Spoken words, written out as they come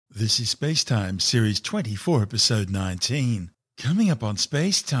This is SpaceTime, Series 24, Episode 19. Coming up on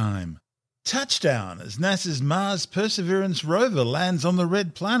SpaceTime. Touchdown as NASA's Mars Perseverance rover lands on the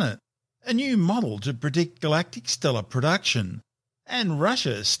red planet. A new model to predict galactic stellar production. And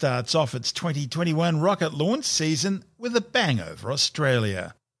Russia starts off its 2021 rocket launch season with a bang over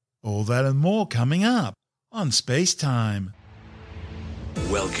Australia. All that and more coming up on SpaceTime.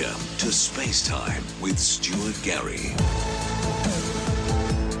 Welcome to SpaceTime with Stuart Gary.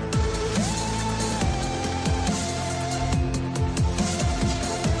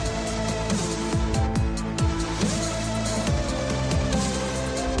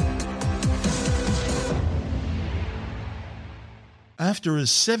 After a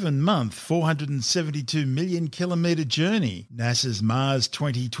 7-month, 472 million kilometre journey, NASA's Mars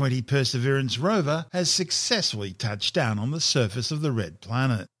 2020 Perseverance rover has successfully touched down on the surface of the red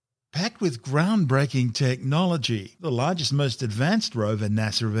planet. Packed with groundbreaking technology, the largest, most advanced rover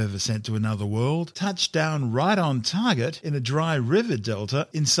NASA have ever sent to another world touched down right on target in a dry river delta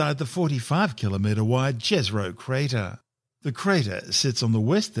inside the 45-kilometre wide Jezero crater. The crater sits on the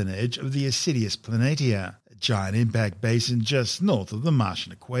western edge of the Ascidius Planitia, a giant impact basin just north of the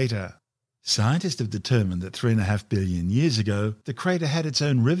Martian equator. Scientists have determined that 3.5 billion years ago, the crater had its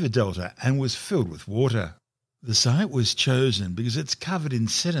own river delta and was filled with water. The site was chosen because it's covered in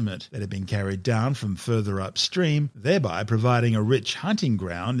sediment that had been carried down from further upstream, thereby providing a rich hunting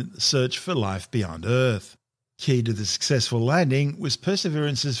ground in the search for life beyond Earth. Key to the successful landing was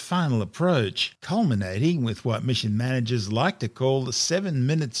Perseverance's final approach, culminating with what mission managers like to call the 7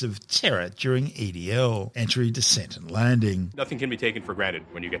 minutes of terror during EDL, entry, descent and landing. Nothing can be taken for granted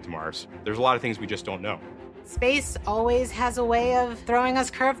when you get to Mars. There's a lot of things we just don't know. Space always has a way of throwing us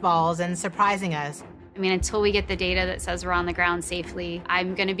curveballs and surprising us. I mean, until we get the data that says we're on the ground safely,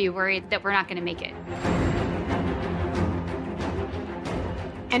 I'm going to be worried that we're not going to make it.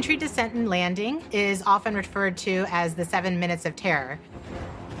 Entry, descent, and landing is often referred to as the 7 minutes of terror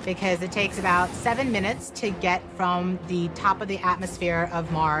because it takes about 7 minutes to get from the top of the atmosphere of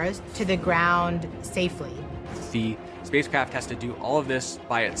Mars to the ground safely. The spacecraft has to do all of this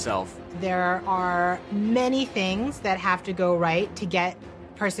by itself. There are many things that have to go right to get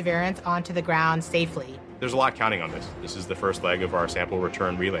Perseverance onto the ground safely. There's a lot counting on this. This is the first leg of our sample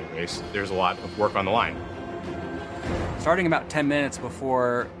return relay race. There's a lot of work on the line. Starting about 10 minutes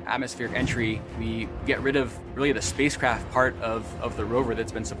before atmospheric entry, we get rid of really the spacecraft part of the rover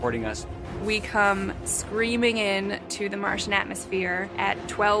that's been supporting us. We come screaming in to the Martian atmosphere at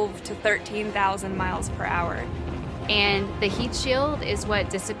 12 to 13,000 miles per hour. And the heat shield is what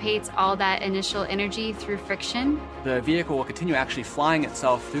dissipates all that initial energy through friction. The vehicle will continue actually flying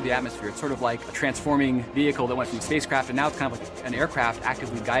itself through the atmosphere. It's sort of like a transforming vehicle that went from spacecraft, and now it's kind of like an aircraft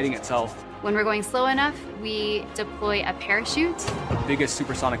actively guiding itself. When we're going slow enough, we deploy a parachute. The biggest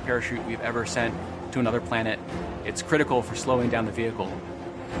supersonic parachute we've ever sent to another planet. It's critical for slowing down the vehicle.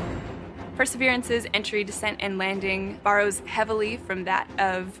 Perseverance's entry, descent, and landing borrows heavily from that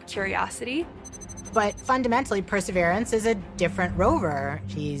of Curiosity. But fundamentally, Perseverance is a different rover.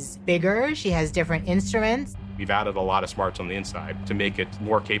 She's bigger, she has different instruments. We've added a lot of smarts on the inside to make it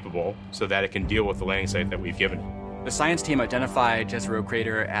more capable so that it can deal with the landing site that we've given it. The science team identified Jezero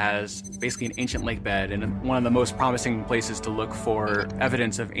Crater as basically an ancient lake bed and one of the most promising places to look for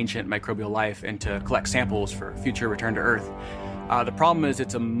evidence of ancient microbial life and to collect samples for future return to Earth. The problem is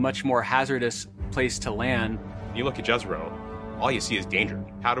it's a much more hazardous place to land. When you look at Jezero, all you see is danger.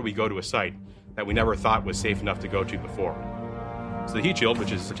 How do we go to a site that we never thought was safe enough to go to before? So the heat shield,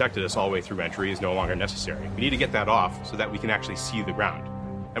 which has protected us all the way through entry, is no longer necessary. We need to get that off so that we can actually see the ground.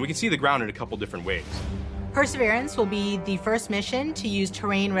 And we can see the ground in a couple different ways. Perseverance will be the first mission to use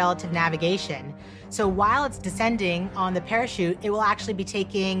terrain relative navigation. So while it's descending on the parachute, it will actually be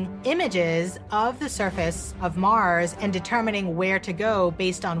taking images of the surface of Mars and determining where to go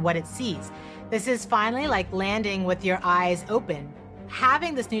based on what it sees. This is finally like landing with your eyes open.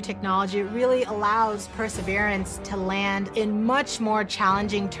 Having this new technology really allows Perseverance to land in much more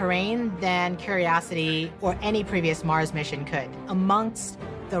challenging terrain than Curiosity or any previous Mars mission could. Amongst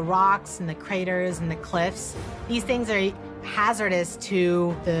the rocks and the craters and the cliffs, these things are hazardous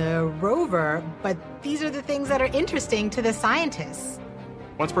to the rover, but these are the things that are interesting to the scientists.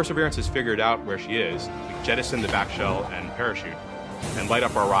 Once Perseverance has figured out where she is, we jettison the back shell and parachute and light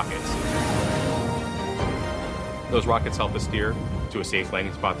up our rockets. Those rockets help us steer to a safe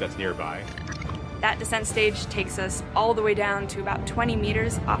landing spot that's nearby. That descent stage takes us all the way down to about 20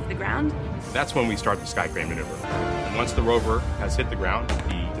 meters off the ground. That's when we start the sky crane maneuver. And once the rover has hit the ground,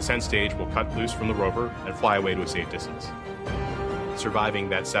 the descent stage will cut loose from the rover and fly away to a safe distance. Surviving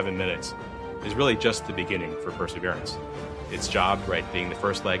that 7 minutes is really just the beginning for Perseverance. its job, right, being the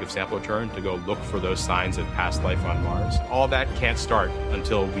first leg of sample return, to go look for those signs of past life on Mars. All that can't start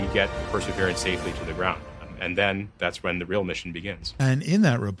until we get Perseverance safely to the ground. And then that's when the real mission begins. And in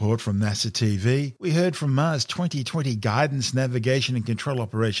that report from NASA TV, we heard from Mars 2020 Guidance, Navigation and Control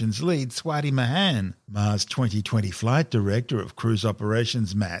Operations lead Swati Mahan, Mars 2020 Flight Director of Cruise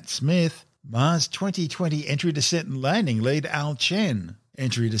Operations Matt Smith, Mars 2020 Entry, Descent and Landing lead Al Chen,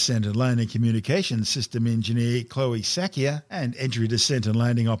 Entry, Descent and Landing Communications System Engineer Chloe Sakia, and Entry, Descent and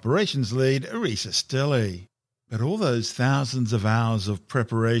Landing Operations lead Arisa Stelly. But all those thousands of hours of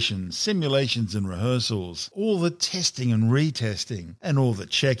preparation, simulations and rehearsals, all the testing and retesting, and all the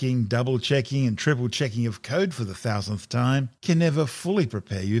checking, double-checking and triple-checking of code for the 1000th time can never fully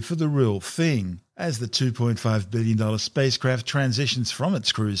prepare you for the real thing, as the $2.5 billion spacecraft transitions from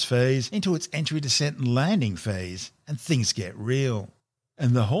its cruise phase into its entry, descent and landing phase, and things get real.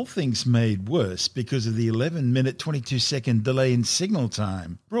 And the whole thing's made worse because of the 11-minute 22-second delay in signal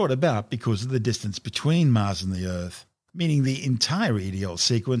time, brought about because of the distance between Mars and the Earth, meaning the entire EDL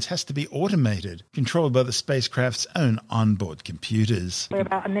sequence has to be automated, controlled by the spacecraft's own onboard computers. We're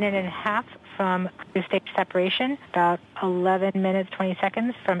about a minute and a half from cruise stage separation, about 11 minutes, 20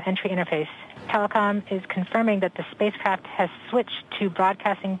 seconds from entry interface. Telecom is confirming that the spacecraft has switched to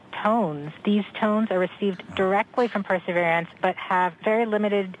broadcasting tones. These tones are received directly from Perseverance, but have very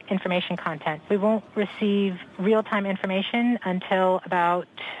limited information content. We won't receive real-time information until about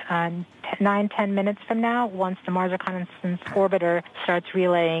 9-10 minutes from now, once the Mars Reconnaissance Orbiter starts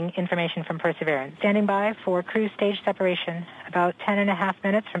relaying information from Perseverance. Standing by for cruise stage separation, about 10.5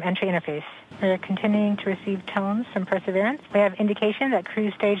 minutes from entry interface. We're continuing to receive tones from Perseverance. We have indication that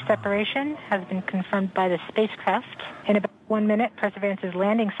cruise stage separation has been confirmed by the spacecraft. In about 1 minute, Perseverance's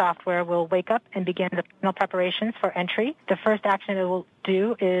landing software will wake up and begin the final preparations for entry. The first action it will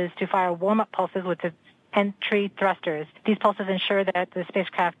do is to fire warm-up pulses with its entry thrusters. These pulses ensure that the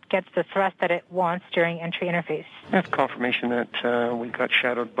spacecraft gets the thrust that it wants during entry interface. That's confirmation that we got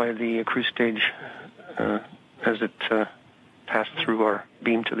shadowed by the cruise stage as it passed through our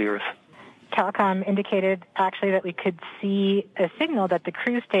beam to the Earth. Telecom indicated actually that we could see a signal that the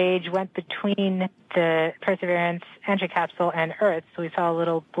cruise stage went between the Perseverance entry capsule and Earth. So we saw a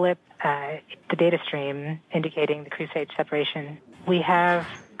little blip, the data stream indicating the cruise stage separation. We have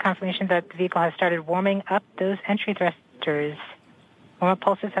confirmation that the vehicle has started warming up those entry thrusters. Warm-up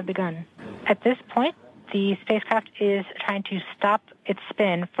pulses have begun. At this point, the spacecraft is trying to stop its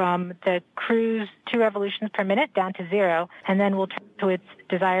spin from the cruise 2 revolutions per minute down to 0, and then will turn to its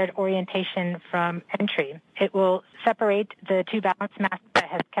desired orientation from entry. It will separate the 2 balance masses that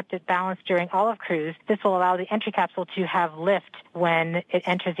has kept it balanced during all of cruise. This will allow the entry capsule to have lift when it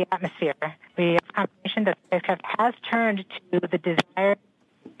enters the atmosphere. We have confirmation that the spacecraft has turned to the desired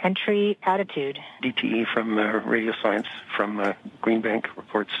entry attitude. DTE from Radio Science from Green Bank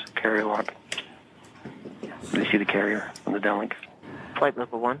reports carrier lock. They see the carrier on the downlink. Flight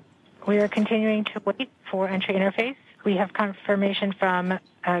level 1. We are continuing to wait for entry interface. We have confirmation from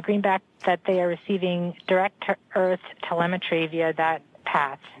Greenback that they are receiving direct-to-Earth telemetry via that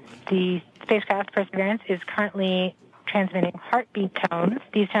path. The spacecraft Perseverance is currently transmitting heartbeat tones.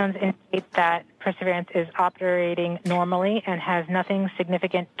 These tones indicate that Perseverance is operating normally and has nothing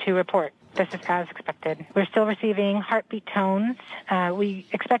significant to report. This is as expected. We're still receiving heartbeat tones. We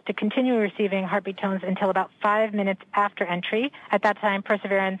expect to continue receiving heartbeat tones until about 5 minutes after entry. At that time,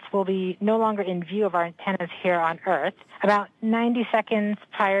 Perseverance will be no longer in view of our antennas here on Earth. About 90 seconds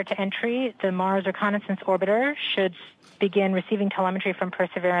prior to entry, the Mars Reconnaissance Orbiter should begin receiving telemetry from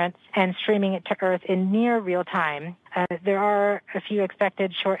Perseverance and streaming it to Earth in near real time. There are a few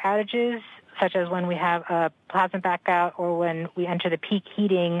expected short outages, such as when we have a plasma blackout or when we enter the peak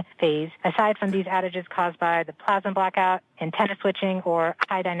heating phase. Aside from these outages caused by the plasma blackout, antenna switching, or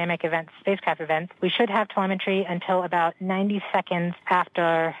high dynamic events, spacecraft events, we should have telemetry until about 90 seconds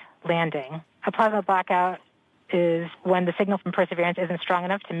after landing. A plasma blackout is when the signal from Perseverance isn't strong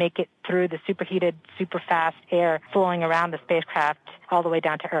enough to make it through the superheated, super fast air flowing around the spacecraft all the way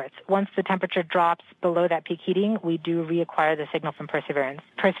down to Earth. Once the temperature drops below that peak heating, we do reacquire the signal from Perseverance.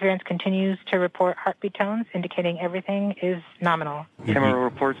 Perseverance continues to report heartbeat tones, indicating everything is nominal. MRO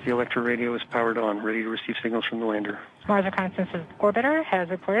reports the electroradio is powered on, ready to receive signals from the lander. Mars Reconnaissance Orbiter has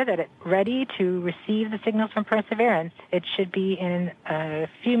reported that it's ready to receive the signals from Perseverance. It should be in a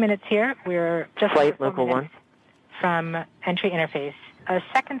few minutes here. We're just Flight level 1 from entry interface. A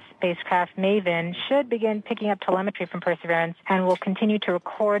second spacecraft, Maven, should begin picking up telemetry from Perseverance and will continue to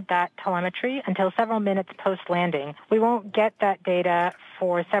record that telemetry until several minutes post-landing. We won't get that data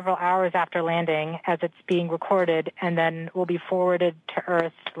for several hours after landing as it's being recorded and then will be forwarded to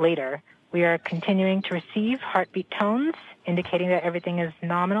Earth later. We are continuing to receive heartbeat tones, indicating that everything is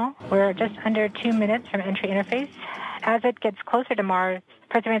nominal. We're just under 2 minutes from entry interface. As it gets closer to Mars,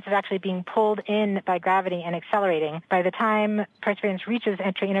 Perseverance is actually being pulled in by gravity and accelerating. By the time Perseverance reaches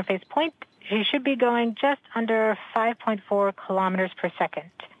entry interface point, she should be going just under 5.4 kilometers per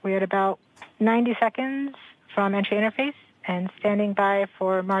second. We're at about 90 seconds from entry interface and standing by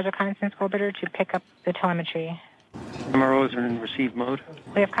for Mars Reconnaissance Orbiter to pick up the telemetry. MROs are in receive mode.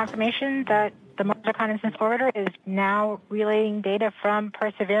 We have confirmation that the Mars Reconnaissance Orbiter is now relaying data from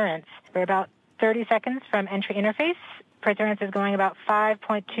Perseverance. We're about 30 seconds from entry interface. Perseverance is going about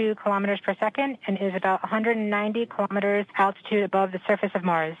 5.2 kilometers per second and is about 190 kilometers altitude above the surface of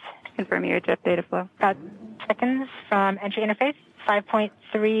Mars. Confirm your jet data flow. About seconds from entry interface,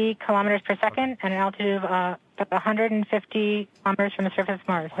 5.3 kilometers per second and an altitude of about 150 kilometers from the surface of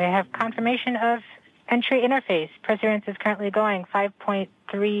Mars. We have confirmation of entry interface. Perseverance is currently going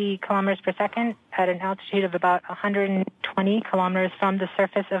 5.3 kilometers per second at an altitude of about 120 kilometers from the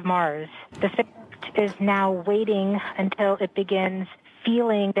surface of Mars. The spacecraft is now waiting until it begins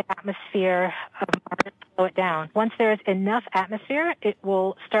feeling the atmosphere of Mars to slow it down. Once there is enough atmosphere, it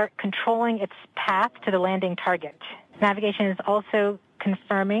will start controlling its path to the landing target. Navigation is also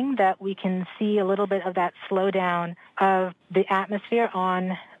confirming that we can see a little bit of that slowdown of the atmosphere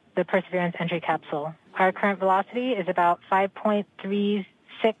on the Perseverance entry capsule. Our current velocity is about 5.36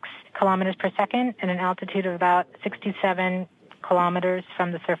 kilometers per second and an altitude of about 67 kilometers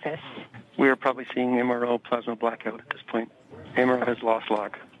from the surface. We are probably seeing MRO plasma blackout at this point. MRO has lost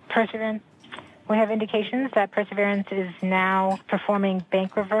log. Perseverance. We have indications that Perseverance is now performing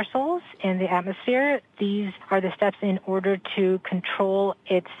bank reversals in the atmosphere. These are the steps in order to control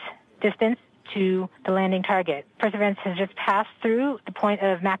its distance to the landing target. Perseverance has just passed through the point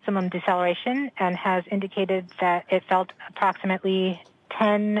of maximum deceleration and has indicated that it felt approximately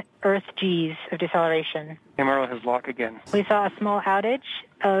 10 Earth Gs of deceleration. MRO has lock again. We saw a small outage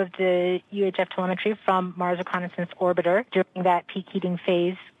of the UHF telemetry from Mars Reconnaissance Orbiter during that peak heating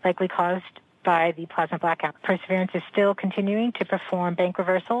phase, likely caused by the plasma blackout. Perseverance is still continuing to perform bank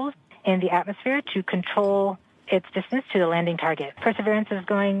reversals in the atmosphere to control its distance to the landing target. Perseverance is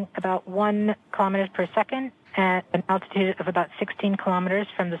going about 1 kilometers per second at an altitude of about 16 kilometers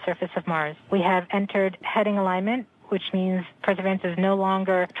from the surface of Mars. We have entered heading alignment, which means Perseverance is no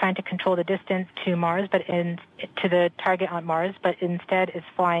longer trying to control the distance to Mars, to the target on Mars, but instead is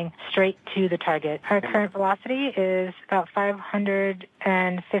flying straight to the target. Our current velocity is about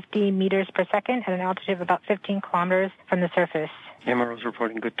 550 meters per second at an altitude of about 15 kilometers from the surface. MRO is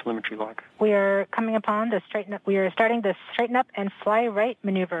reporting good telemetry log. We are coming upon the straighten up. We are starting the straighten up and fly right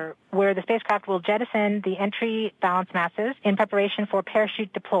maneuver, where the spacecraft will jettison the entry balance masses in preparation for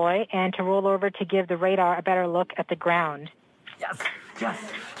parachute deploy and to roll over to give the radar a better look at the ground. Yes.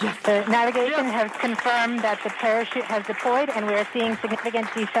 The navigation has confirmed that the parachute has deployed, and we are seeing significant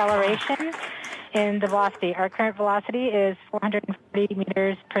deceleration in the velocity. Our current velocity is 440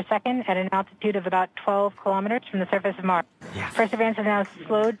 meters per second at an altitude of about 12 kilometers from the surface of Mars. Yes. Perseverance is now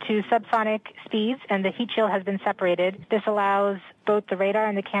slowed to subsonic speeds, and the heat shield has been separated. This allows both the radar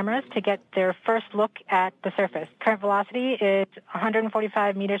and the cameras to get their first look at the surface. Current velocity is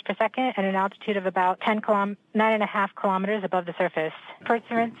 145 meters per second at an altitude of about 9.5 kilometers above the surface.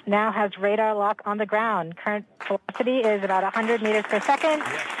 Perseverance now has radar lock on the ground. Current velocity is about 100 meters per second.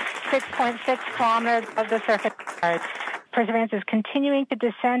 6.6 kilometers above the surface of Mars. Perseverance is continuing to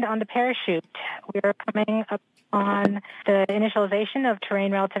descend on the parachute. We are coming up on the initialization of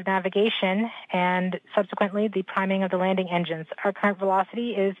terrain relative navigation and subsequently the priming of the landing engines. Our current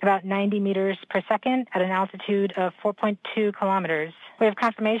velocity is about 90 meters per second at an altitude of 4.2 kilometers. We have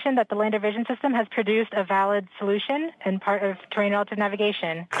confirmation that the lander vision system has produced a valid solution and part of terrain relative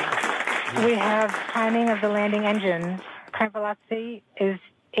navigation. We have priming of the landing engines. Current velocity is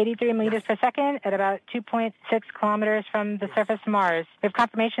 83 meters per second at about 2.6 kilometers from the surface of Mars. We have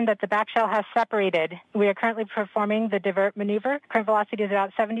confirmation that the back shell has separated. We are currently performing the divert maneuver. Current velocity is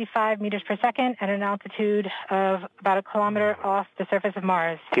about 75 meters per second at an altitude of about a kilometer off the surface of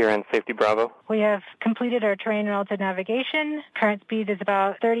Mars. TRN Safety Bravo. We have completed our terrain relative navigation. Current speed is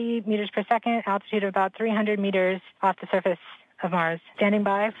about 30 meters per second, altitude of about 300 meters off the surface of Mars. Standing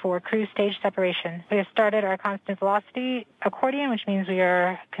by for cruise stage separation. We have started our constant velocity accordion, which means we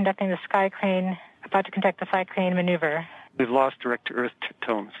are conducting the sky crane, about to conduct the sky crane maneuver. We've lost direct-to-Earth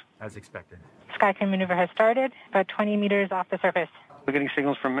tones. As expected. Sky crane maneuver has started, about 20 meters off the surface. We're getting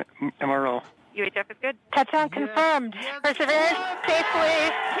signals from MRO. UHF is good. Touchdown confirmed. Perseverance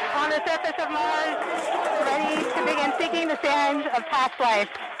safely on the surface of Mars, ready to begin seeking the signs of past life.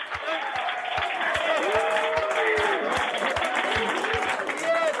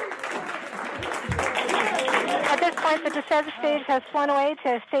 this point, the descent stage has flown away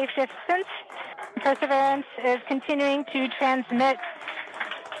to a safe distance. Perseverance is continuing to transmit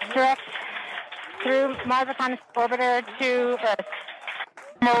direct through Mars Reconnaissance Orbiter to Earth.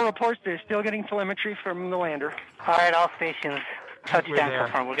 More reports. They're still getting telemetry from the lander. All right, all stations. Touchdown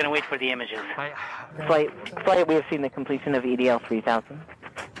confirmed. We're going to wait for the images. Flight, we have seen the completion of EDL 3000.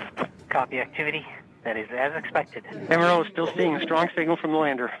 Copy activity. That is as expected. MRO is still seeing a strong signal from the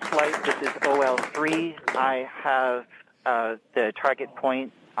lander. Flight, this is OL3. I have the target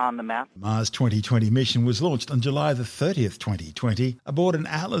point on the map. The Mars 2020 mission was launched on July the 30th, 2020, aboard an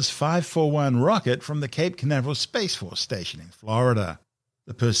Atlas 541 rocket from the Cape Canaveral Space Force Station in Florida.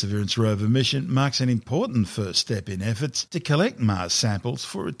 The Perseverance rover mission marks an important first step in efforts to collect Mars samples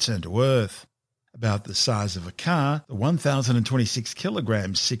for return to Earth. About the size of a car, the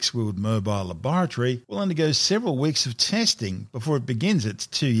 1,026-kilogram six-wheeled mobile laboratory will undergo several weeks of testing before it begins its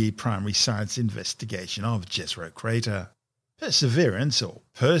 2-year primary science investigation of Jezero Crater. Perseverance, or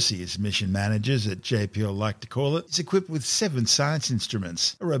Percy as mission managers at JPL like to call it, is equipped with 7 science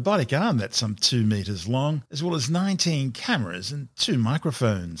instruments, a robotic arm that's some 2 metres long, as well as 19 cameras and 2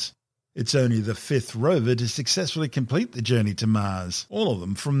 microphones. It's only the 5th rover to successfully complete the journey to Mars, all of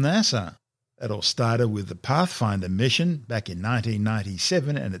them from NASA. It all started with the Pathfinder mission back in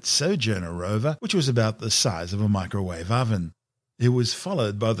 1997 and its Sojourner rover, which was about the size of a microwave oven. It was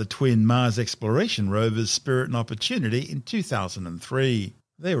followed by the twin Mars exploration rovers Spirit and Opportunity in 2003.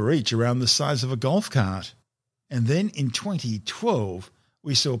 They were each around the size of a golf cart. And then in 2012,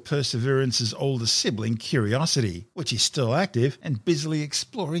 we saw Perseverance's older sibling Curiosity, which is still active and busily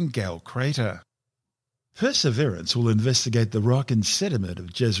exploring Gale Crater. Perseverance will investigate the rock and sediment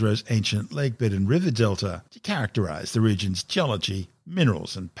of Jezero's ancient lakebed and river delta to characterize the region's geology,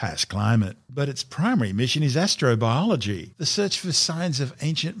 minerals and past climate. But its primary mission is astrobiology, the search for signs of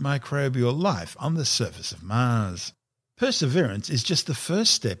ancient microbial life on the surface of Mars. Perseverance is just the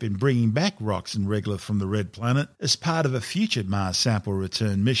first step in bringing back rocks and regolith from the red planet as part of a future Mars sample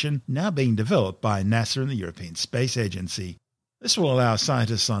return mission now being developed by NASA and the European Space Agency. This will allow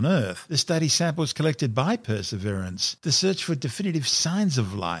scientists on Earth to study samples collected by Perseverance to search for definitive signs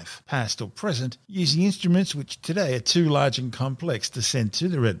of life, past or present, using instruments which today are too large and complex to send to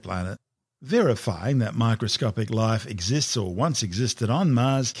the red planet. Verifying that microscopic life exists or once existed on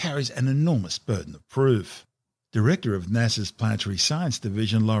Mars carries an enormous burden of proof. Director of NASA's Planetary Science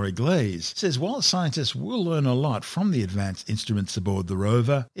Division, Laurie Glaze, says while scientists will learn a lot from the advanced instruments aboard the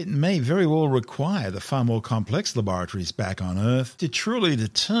rover, it may very well require the far more complex laboratories back on Earth to truly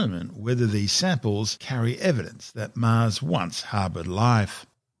determine whether these samples carry evidence that Mars once harboured life.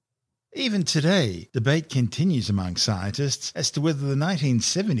 Even today, debate continues among scientists as to whether the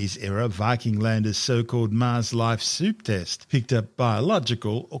 1970s-era Viking lander's so-called Mars life soup test picked up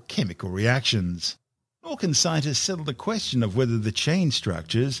biological or chemical reactions. Nor can scientists settle the question of whether the chain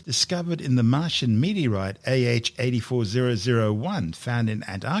structures discovered in the Martian meteorite AH84001 found in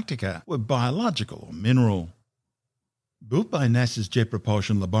Antarctica were biological or mineral. Built by NASA's Jet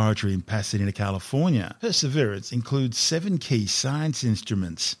Propulsion Laboratory in Pasadena, California, Perseverance includes 7 key science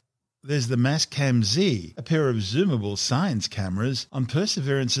instruments. There's the Mastcam-Z, a pair of zoomable science cameras on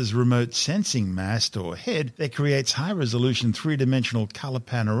Perseverance's remote sensing mast or head that creates high-resolution 3-dimensional colour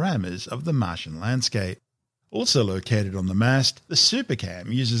panoramas of the Martian landscape. Also located on the mast, the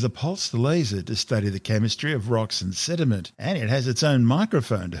SuperCam uses a pulsed laser to study the chemistry of rocks and sediment, and it has its own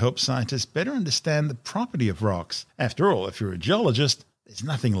microphone to help scientists better understand the property of rocks. After all, if you're a geologist, there's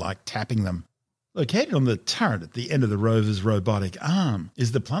nothing like tapping them. Located on the turret at the end of the rover's robotic arm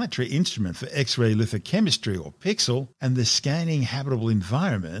is the Planetary Instrument for X-ray Lithochemistry, or PIXL, and the Scanning Habitable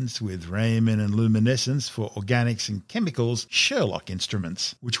Environments with Raman and Luminescence for Organics and Chemicals Sherlock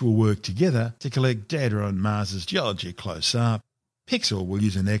instruments, which will work together to collect data on Mars's geology close up. PIXL will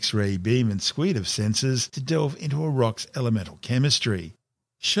use an X-ray beam and suite of sensors to delve into a rock's elemental chemistry.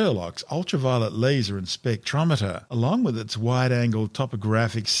 Sherlock's ultraviolet laser and spectrometer, along with its wide-angle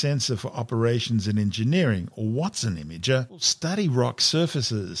topographic sensor for operations and engineering, or Watson imager, will study rock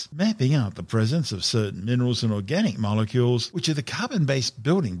surfaces, mapping out the presence of certain minerals and organic molecules, which are the carbon-based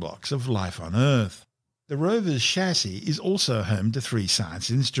building blocks of life on Earth. The rover's chassis is also home to 3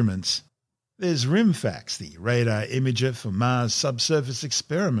 science instruments. There's RIMFAX, the radar imager for Mars Subsurface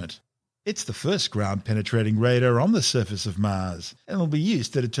Experiment. It's the first ground-penetrating radar on the surface of Mars, and will be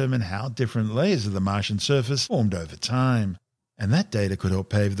used to determine how different layers of the Martian surface formed over time. And that data could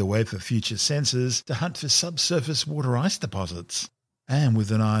help pave the way for future sensors to hunt for subsurface water ice deposits. And with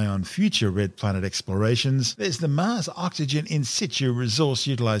an eye on future red planet explorations, there's the Mars Oxygen In Situ Resource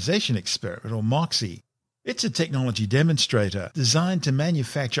Utilization Experiment, or MOXIE. It's a technology demonstrator designed to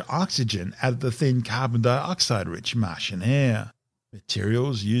manufacture oxygen out of the thin carbon dioxide-rich Martian air.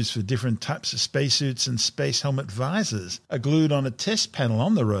 Materials used for different types of spacesuits and space helmet visors are glued on a test panel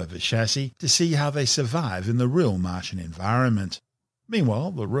on the rover chassis to see how they survive in the real Martian environment. Meanwhile,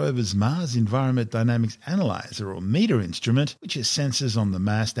 the rover's Mars Environment Dynamics Analyzer, or MEDA instrument, which has sensors on the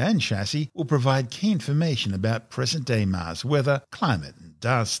mast and chassis, will provide key information about present-day Mars weather, climate and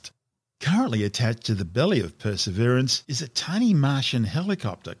dust. Currently attached to the belly of Perseverance is a tiny Martian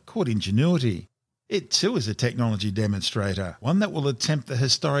helicopter called Ingenuity. It too is a technology demonstrator, one that will attempt the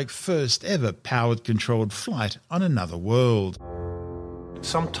historic first ever powered controlled flight on another world.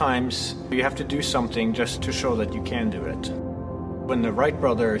 Sometimes you have to do something just to show that you can do it. When the Wright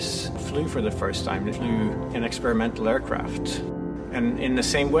brothers flew for the first time, they flew an experimental aircraft. And in the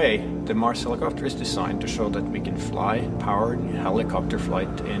same way, the Mars helicopter is designed to show that we can fly powered helicopter flight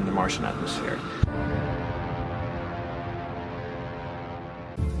in the Martian atmosphere.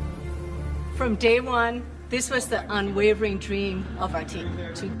 From day one, this was the unwavering dream of our team,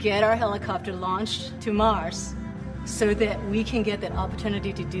 to get our helicopter launched to Mars so that we can get that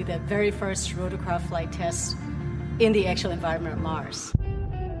opportunity to do that very first rotorcraft flight test in the actual environment of Mars.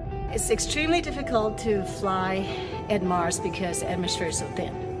 It's extremely difficult to fly at Mars because the atmosphere is so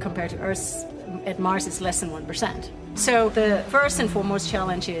thin. Compared to Earth, at Mars it's less than 1%. So the first and foremost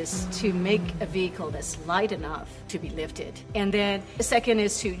challenge is to make a vehicle that's light enough to be lifted. And then the second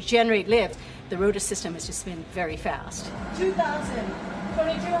is to generate lift. The rotor system is to spin very fast. 2,000,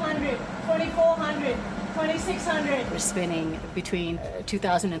 2,200, 2,400, 2,600. We're spinning between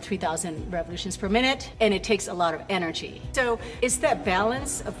 2,000 and 3,000 revolutions per minute, and it takes a lot of energy. So it's that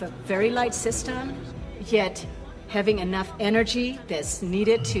balance of a very light system, yet having enough energy that's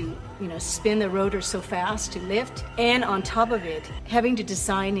needed to spin the rotor so fast to lift, and on top of it, having to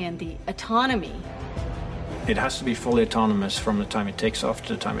design in the autonomy. It has to be fully autonomous from the time it takes off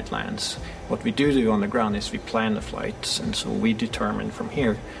to the time it lands. What we do on the ground is we plan the flights, and so we determine from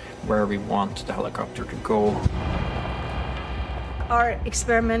here where we want the helicopter to go. Our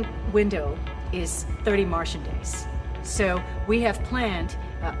experiment window is 30 Martian days. So we have planned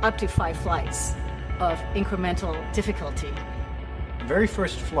up to 5 flights of incremental difficulty. The very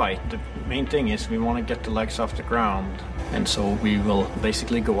first flight, the main thing is we want to get the legs off the ground, and so we will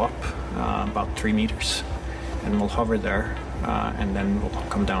basically go up about 3 meters, and we'll hover there, and then we'll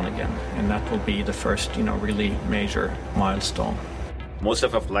come down again, and that will be the first, really major milestone. Most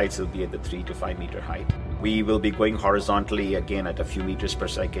of our flights will be at the 3 to 5 meter height. We will be going horizontally again at a few meters per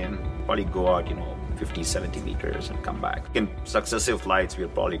second, probably go out, 50, 70 meters and come back. In successive flights, we'll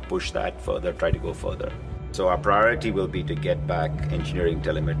probably push that further, try to go further. So our priority will be to get back engineering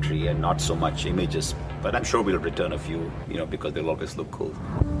telemetry and not so much images, but I'm sure we'll return a few, because they'll always look cool.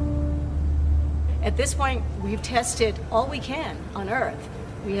 At this point, we've tested all we can on Earth.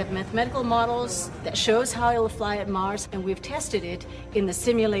 We have mathematical models that shows how it'll fly at Mars, and we've tested it in the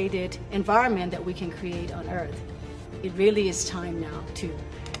simulated environment that we can create on Earth. It really is time now to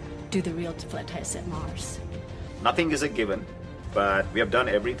do the real flight test at Mars. Nothing is a given, but we have done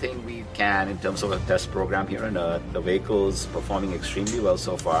everything we can in terms of a test program here on Earth. The vehicle's performing extremely well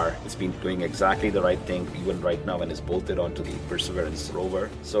so far. It's been doing exactly the right thing, even right now when it's bolted onto the Perseverance rover.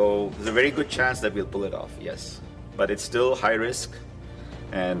 So there's a very good chance that we'll pull it off, yes. But it's still high risk,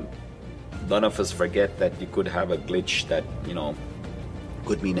 and none of us forget that you could have a glitch that,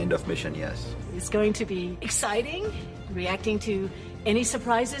 could mean end of mission, yes. It's going to be exciting, reacting to any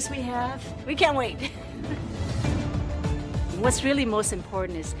surprises we have. We can't wait. What's really most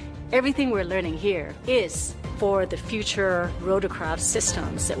important is everything we're learning here is for the future rotorcraft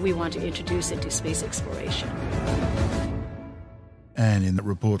systems that we want to introduce into space exploration. And in the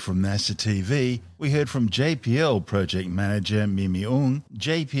report from NASA TV, we heard from JPL project manager Mimi Ung,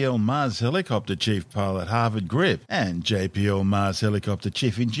 JPL Mars helicopter chief pilot Harvard Grip, and JPL Mars helicopter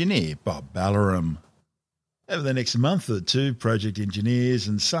chief engineer Bob Ballaram. Over the next month or two, project engineers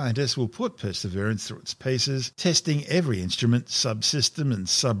and scientists will put Perseverance through its paces, testing every instrument, subsystem and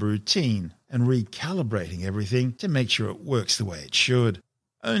subroutine, and recalibrating everything to make sure it works the way it should.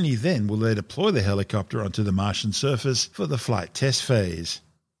 Only then will they deploy the helicopter onto the Martian surface for the flight test phase.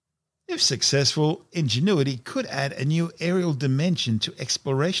 If successful, Ingenuity could add a new aerial dimension to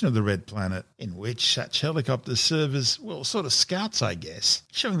exploration of the Red Planet, in which such helicopters serve as, sort of scouts, I guess,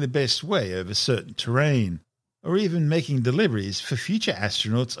 showing the best way over certain terrain, or even making deliveries for future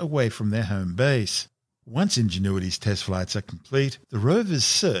astronauts away from their home base. Once Ingenuity's test flights are complete, the rover's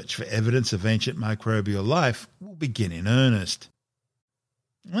search for evidence of ancient microbial life will begin in earnest.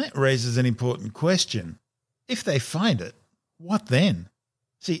 That raises an important question. If they find it, what then?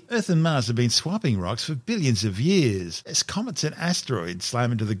 See, Earth and Mars have been swapping rocks for billions of years as comets and asteroids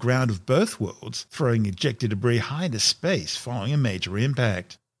slam into the ground of both worlds, throwing ejected debris high into space following a major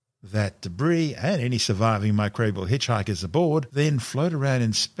impact. That debris and any surviving microbial hitchhikers aboard then float around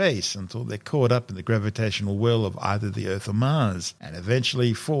in space until they're caught up in the gravitational well of either the Earth or Mars and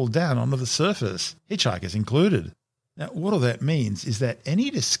eventually fall down onto the surface, hitchhikers included. Now, what all that means is that any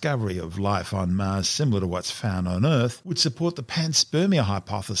discovery of life on Mars similar to what's found on Earth would support the panspermia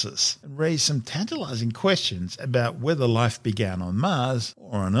hypothesis and raise some tantalizing questions about whether life began on Mars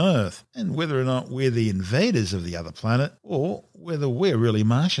or on Earth, and whether or not we're the invaders of the other planet or whether we're really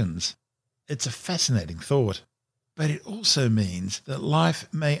Martians. It's a fascinating thought, but it also means that life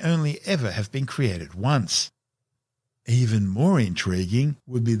may only ever have been created once. Even more intriguing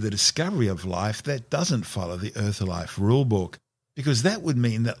would be the discovery of life that doesn't follow the Earth Life rulebook, because that would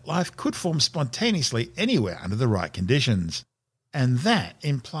mean that life could form spontaneously anywhere under the right conditions. And that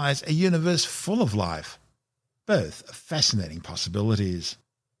implies a universe full of life. Both are fascinating possibilities.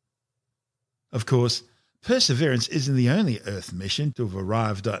 Of course, Perseverance isn't the only Earth mission to have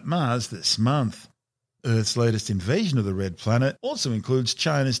arrived at Mars this month. Earth's latest invasion of the Red Planet also includes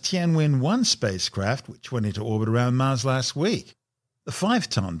China's Tianwen-1 spacecraft, which went into orbit around Mars last week. The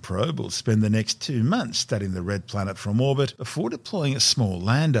 5-ton probe will spend the next 2 months studying the Red Planet from orbit before deploying a small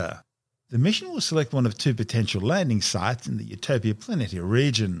lander. The mission will select one of 2 potential landing sites in the Utopia Planitia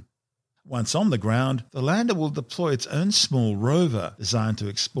region. Once on the ground, the lander will deploy its own small rover designed to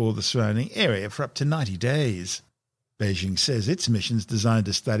explore the surrounding area for up to 90 days. Beijing says its mission is designed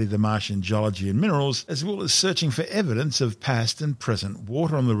to study the Martian geology and minerals, as well as searching for evidence of past and present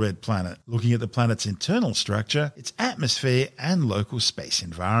water on the Red Planet, looking at the planet's internal structure, its atmosphere, and local space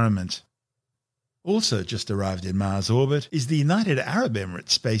environment. Also just arrived in Mars orbit is the United Arab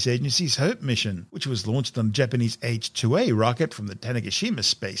Emirates Space Agency's HOPE mission, which was launched on a Japanese H-2A rocket from the Tanegashima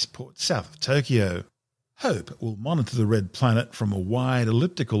spaceport south of Tokyo. HOPE will monitor the Red Planet from a wide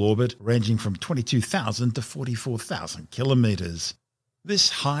elliptical orbit ranging from 22,000 to 44,000 kilometres. This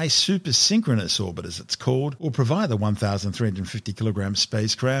high supersynchronous orbit, as it's called, will provide the 1,350-kilogram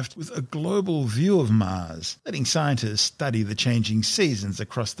spacecraft with a global view of Mars, letting scientists study the changing seasons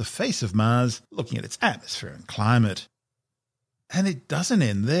across the face of Mars, looking at its atmosphere and climate. And it doesn't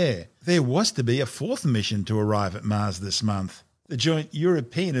end there. There was to be a 4th mission to arrive at Mars this month. The joint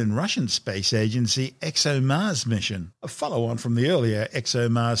European and Russian space agency ExoMars mission, a follow-on from the earlier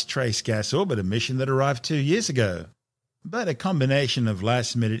ExoMars Trace Gas Orbiter mission that arrived 2 years ago. But a combination of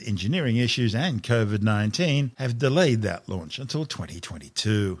last-minute engineering issues and COVID-19 have delayed that launch until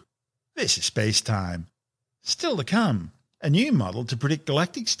 2022. This is SpaceTime. Still to come, a new model to predict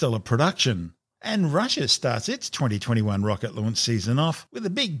galactic stellar production. And Russia starts its 2021 rocket launch season off with a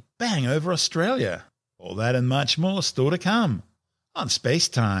big bang over Australia. All that and much more still to come on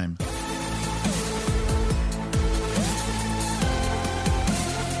SpaceTime.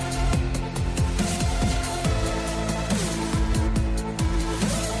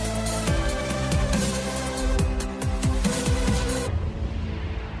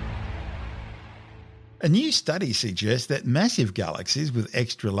 A new study suggests that massive galaxies with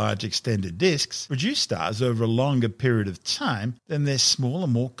extra-large extended disks produce stars over a longer period of time than their smaller,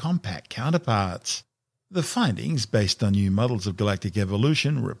 more compact counterparts. The findings, based on new models of galactic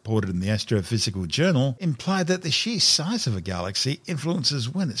evolution reported in the Astrophysical Journal, imply that the sheer size of a galaxy influences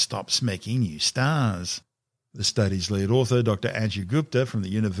when it stops making new stars. The study's lead author, Dr. Andrew Gupta from the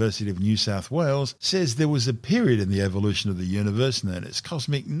University of New South Wales, says there was a period in the evolution of the universe known as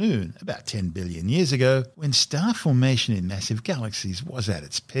cosmic noon, about 10 billion years ago, when star formation in massive galaxies was at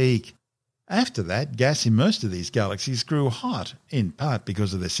its peak. After that, gas in most of these galaxies grew hot, in part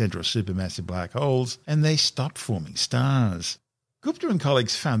because of their central supermassive black holes, and they stopped forming stars. Gupta and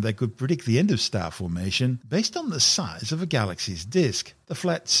colleagues found they could predict the end of star formation based on the size of a galaxy's disk, the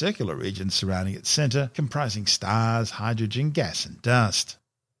flat circular region surrounding its centre comprising stars, hydrogen, gas and dust.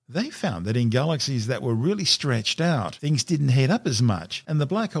 They found that in galaxies that were really stretched out, things didn't heat up as much and the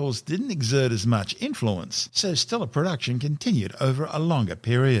black holes didn't exert as much influence, so stellar production continued over a longer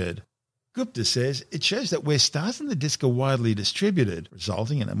period. Gupta says it shows that where stars in the disk are widely distributed,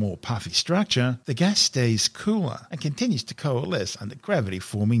 resulting in a more puffy structure, the gas stays cooler and continues to coalesce under gravity,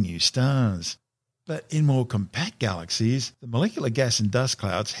 forming new stars. But in more compact galaxies, the molecular gas and dust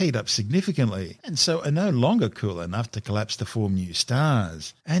clouds heat up significantly and so are no longer cool enough to collapse to form new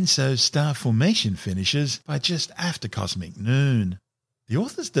stars, and so star formation finishes by just after cosmic noon. The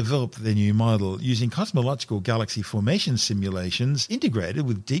authors developed their new model using cosmological galaxy formation simulations integrated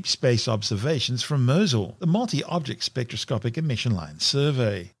with deep space observations from MOSEL, the Multi-Object Spectroscopic Emission Line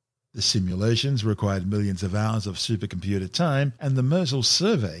Survey. The simulations required millions of hours of supercomputer time, and the Mosul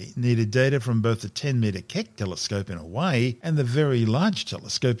survey needed data from both the 10-metre Keck telescope in Hawaii and the Very Large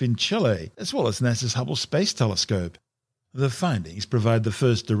Telescope in Chile, as well as NASA's Hubble Space Telescope. The findings provide the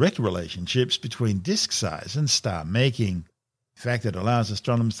first direct relationships between disk size and star making. In fact, it allows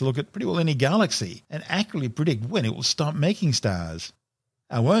astronomers to look at pretty well any galaxy and accurately predict when it will stop making stars.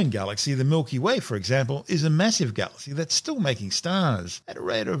 Our own galaxy, the Milky Way, for example, is a massive galaxy that's still making stars at a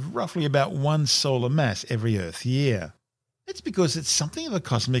rate of roughly about 1 solar mass every Earth year. It's because it's something of a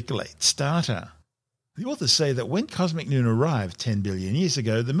cosmic late starter. The authors say that when cosmic noon arrived 10 billion years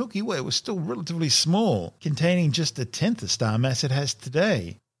ago, the Milky Way was still relatively small, containing just a tenth the star mass it has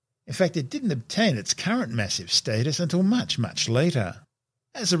today. In fact, it didn't obtain its current massive status until much, much later.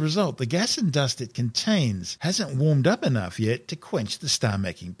 As a result, the gas and dust it contains hasn't warmed up enough yet to quench the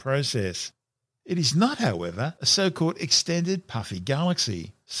star-making process. It is not, however, a so-called extended puffy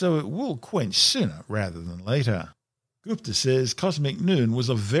galaxy, so it will quench sooner rather than later. Gupta says cosmic noon was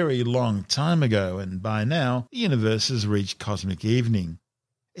a very long time ago, and by now the universe has reached cosmic evening.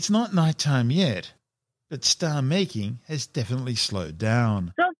 It's not nighttime yet, but star-making has definitely slowed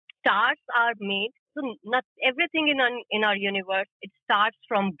down. So stars are made. So not everything in our universe, it starts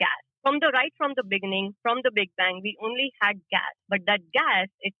from gas. From the beginning, from the Big Bang, we only had gas. But that gas,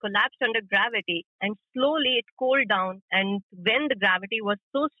 it collapsed under gravity and slowly it cooled down. And when the gravity was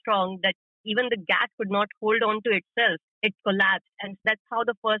so strong that even the gas could not hold on to itself, it collapsed. And that's how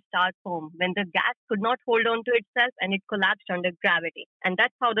the first stars formed. When the gas could not hold on to itself and it collapsed under gravity. And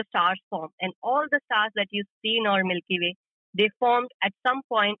that's how the stars formed. And all the stars that you see in our Milky Way, they formed at some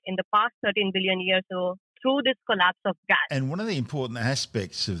point in the past 13 billion years or through this collapse of gas. And one of the important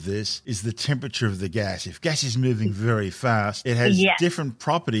aspects of this is the temperature of the gas. If gas is moving very fast, it has different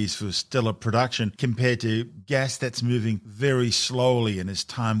properties for stellar production compared to gas that's moving very slowly and is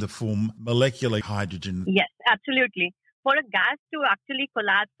timed to form molecular hydrogen. Yes, absolutely. For a gas to actually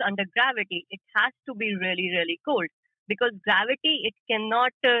collapse under gravity, it has to be really, really cold. Because gravity, it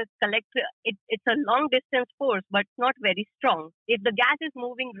cannot collect, it's a long distance force, but it's not very strong. If the gas is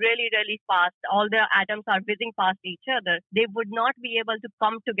moving really, really fast, all the atoms are whizzing past each other, they would not be able to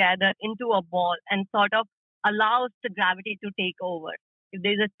come together into a ball and sort of allows the gravity to take over. If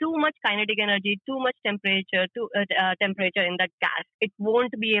there's too much kinetic energy, too much temperature in that gas, it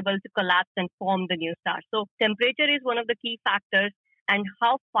won't be able to collapse and form the new star. So temperature is one of the key factors. And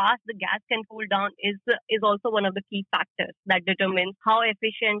how fast the gas can cool down is also one of the key factors that determines how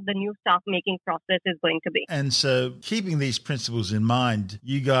efficient the new star-making process is going to be. And so, keeping these principles in mind,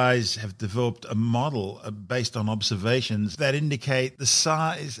 you guys have developed a model based on observations that indicate the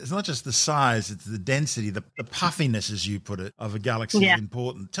size. It's not just the size, it's the density, the puffiness, as you put it, of a galaxy is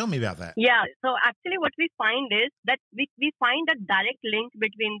important. Tell me about that. Yeah, so actually what we find is that we find a direct link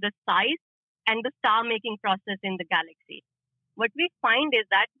between the size and the star-making process in the galaxy. What we find is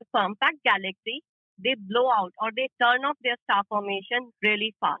that the compact galaxy, they blow out or they turn off their star formation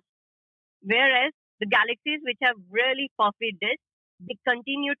really fast. Whereas the galaxies which have really puffy disks, they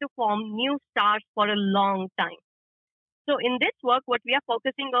continue to form new stars for a long time. So in this work, what we are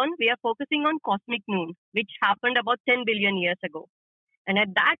focusing on cosmic noon, which happened about 10 billion years ago. And at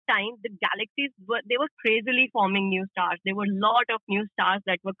that time, the galaxies were crazily forming new stars. There were a lot of new stars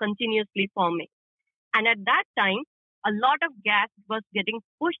that were continuously forming. And at that time, a lot of gas was getting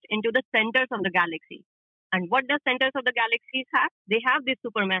pushed into the centers of the galaxy. And what the centers of the galaxies have? They have this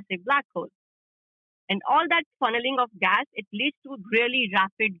supermassive black hole. And all that funneling of gas, it leads to really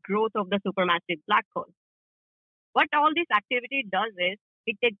rapid growth of the supermassive black hole. What all this activity does is,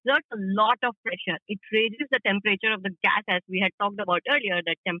 it exerts a lot of pressure. It raises the temperature of the gas, as we had talked about earlier,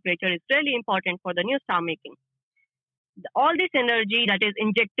 that temperature is really important for the new star making. All this energy that is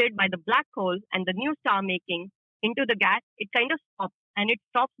injected by the black hole and the new star making into the gas, it kind of stops, and it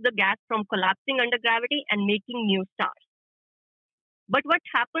stops the gas from collapsing under gravity and making new stars. But what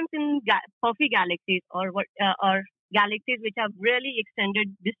happens in puffy galaxies or galaxies which have really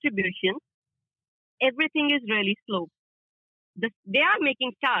extended distribution, everything is really slow. They are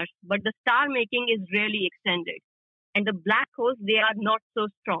making stars, but the star making is really extended. And the black holes, they are not so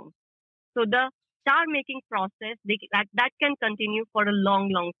strong. So the star making process, that can continue for a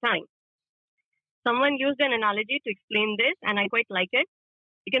long, long time. Someone used an analogy to explain this, and I quite like it.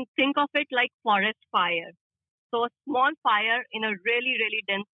 You can think of it like forest fire. So a small fire in a really, really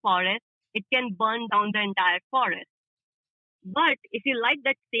dense forest, it can burn down the entire forest. But if you light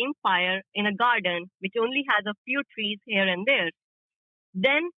that same fire in a garden, which only has a few trees here and there,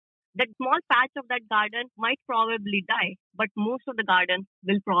 then that small patch of that garden might probably die, but most of the garden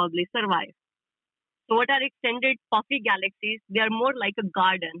will probably survive. So what are extended puffy galaxies? They are more like a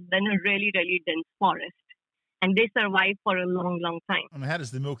garden than a really, really dense forest. And they survive for a long, long time. And how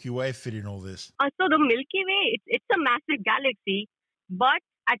does the Milky Way fit in all this? So the Milky Way, it's a massive galaxy, but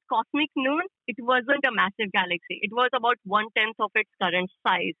at cosmic noon, it wasn't a massive galaxy. It was about 1/10 of its current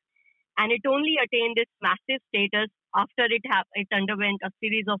size. And it only attained its massive status after it underwent a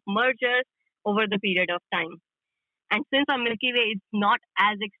series of mergers over the period of time. And since our Milky Way is not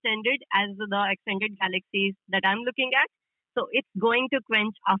as extended as the extended galaxies that I'm looking at, so it's going to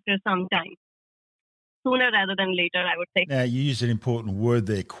quench after some time. Sooner rather than later, I would say. Now, you used an important word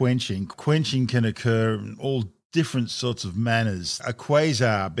there, quenching. Quenching can occur in all different sorts of manners. A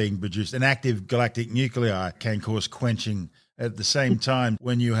quasar being produced, an active galactic nuclei can cause quenching. At the same time,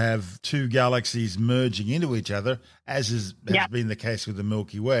 when you have two galaxies merging into each other, as has been the case with the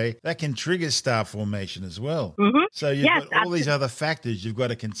Milky Way, that can trigger star formation as well. Mm-hmm. So you've got all these other factors you've got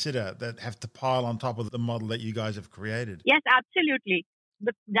to consider that have to pile on top of the model that you guys have created. Yes, absolutely.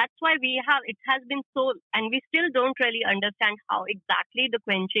 But that's why it has been so, and we still don't really understand how exactly the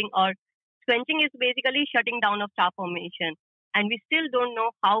quenching is basically shutting down of star formation. And we still don't know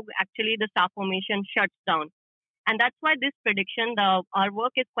how actually the star formation shuts down. And that's why this prediction, our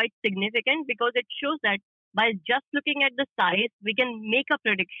work is quite significant, because it shows that by just looking at the size, we can make a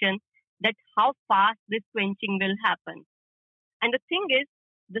prediction that how fast this quenching will happen. And the thing is,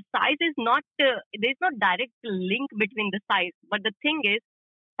 the size is not, there's no direct link between the size, but the thing is,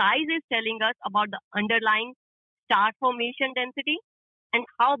 size is telling us about the underlying star formation density and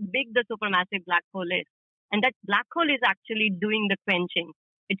how big the supermassive black hole is. And that black hole is actually doing the quenching.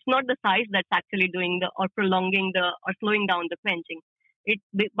 It's not the size that's actually doing prolonging or slowing down the quenching.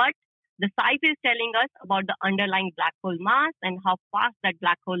 But the size is telling us about the underlying black hole mass and how fast that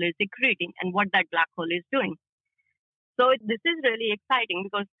black hole is accreting and what that black hole is doing. So this is really exciting,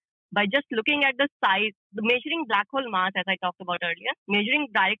 because by just looking at the size, the measuring black hole mass, as I talked about earlier,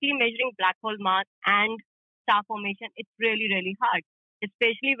 directly measuring black hole mass and star formation, it's really, really hard,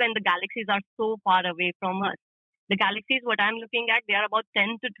 especially when the galaxies are so far away from us. The galaxies, what I'm looking at, they are about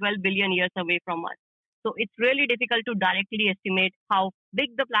 10 to 12 billion years away from us. So it's really difficult to directly estimate how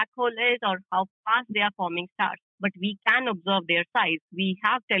big the black hole is or how fast they are forming stars. But we can observe their size. We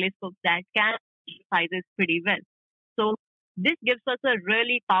have telescopes that can see sizes pretty well. So this gives us a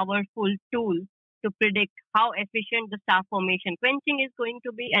really powerful tool to predict how efficient the star formation quenching is going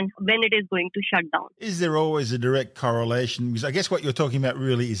to be and when it is going to shut down. Is there always a direct correlation? Because I guess what you're talking about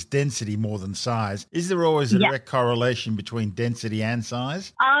really is density more than size. Is there always a direct correlation between density and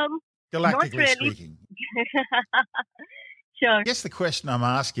size? Galactically speaking. Sure. I guess the question I'm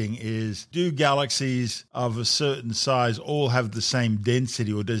asking is, do galaxies of a certain size all have the same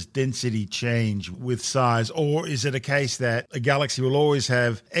density, or does density change with size? Or is it a case that a galaxy will always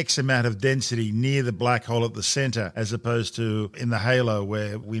have X amount of density near the black hole at the center, as opposed to in the halo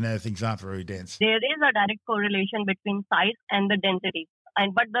where we know things aren't very dense? There is a direct correlation between size and the density.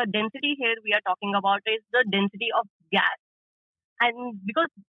 But the density here we are talking about is the density of gas. And because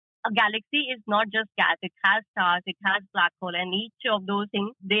a galaxy is not just gas, it has stars, it has black hole, and each of those things,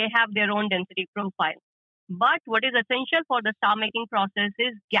 they have their own density profile. But what is essential for the star-making process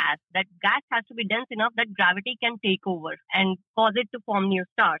is gas. That gas has to be dense enough that gravity can take over and cause it to form new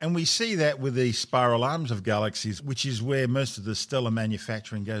stars. And we see that with the spiral arms of galaxies, which is where most of the stellar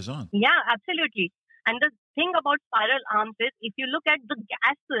manufacturing goes on. Yeah, absolutely. And the thing about spiral arms is, if you look at the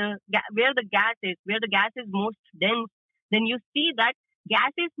gas, where the gas is most dense, then you see that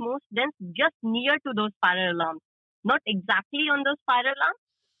gas is most dense just near to those spiral arms, not exactly on those spiral arms,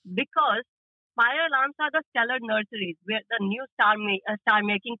 because spiral arms are the stellar nurseries where the new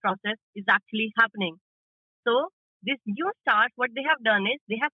star-making process is actually happening. So these new stars, what they have done is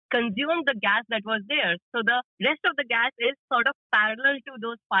they have consumed the gas that was there. So the rest of the gas is sort of parallel to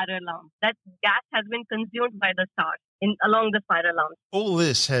those spiral arms. That gas has been consumed by the stars along the spiral arms. All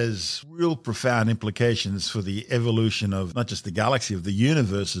this has real profound implications for the evolution of not just the galaxy, of the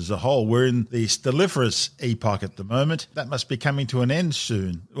universe as a whole. We're in the stelliferous epoch at the moment. That must be coming to an end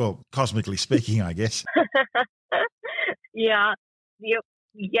soon. Well, cosmically speaking, I guess. Yeah.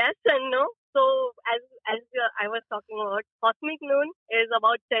 Yes and no. So as I was talking about, cosmic noon is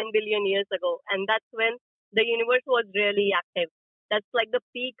about 10 billion years ago, and that's when the universe was really active. That's like the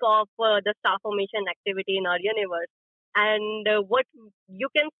peak of the star formation activity in our universe. And what you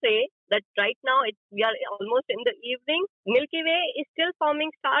can say that right now we are almost in the evening. Milky Way is still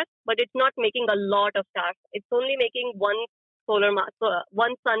forming stars, but it's not making a lot of stars. It's only making one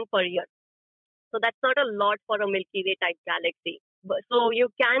sun per year. So that's not a lot for a Milky Way type galaxy. So you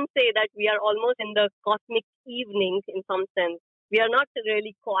can say that we are almost in the cosmic evening in some sense. we are not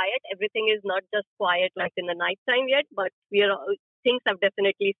really quiet. Everything is not just quiet like in the nighttime yet, but things have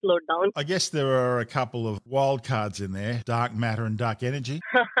definitely slowed down. I guess there are a couple of wild cards in there, dark matter and dark energy.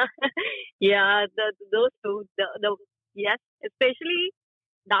 Yeah, those two. Yes, especially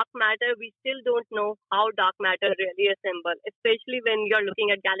dark matter. We still don't know how dark matter really assembles, especially when you're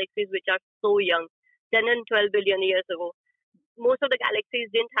looking at galaxies which are so young, 10 and 12 billion years ago. Most of the galaxies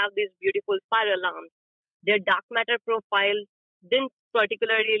didn't have these beautiful spiral arms. Their dark matter profile didn't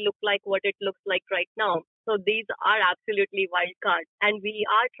particularly look like what it looks like right now. So these are absolutely wild cards. And we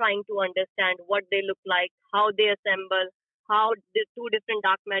are trying to understand what they look like, how they assemble, how the two different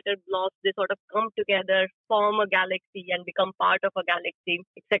dark matter blobs, they sort of come together, form a galaxy and become part of a galaxy,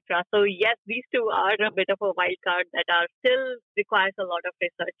 etc. So yes, these two are a bit of a wild card that are still requires a lot of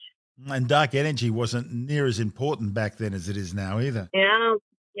research. And dark energy wasn't near as important back then as it is now either. Yeah.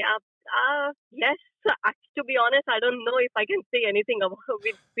 Yes. To be honest, I don't know if I can say anything about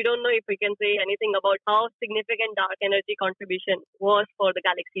we don't know if we can say anything about how significant dark energy contribution was for the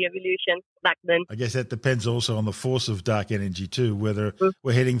galaxy evolution back then. I guess that depends also on the force of dark energy too, whether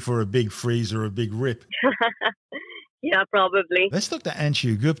we're heading for a big freeze or a big rip. Yeah, probably. Let's talk to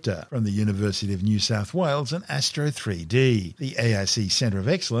Anshu Gupta from the University of New South Wales and Astro 3D, the AIC Centre of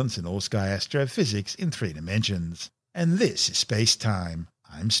Excellence in all-sky astrophysics in 3 dimensions. And this is Space Time.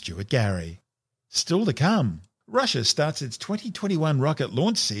 I'm Stuart Gary. Still to come, Russia starts its 2021 rocket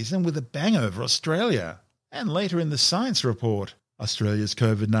launch season with a bang over Australia. And later in the Science Report, Australia's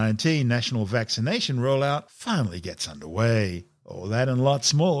COVID-19 national vaccination rollout finally gets underway. All that and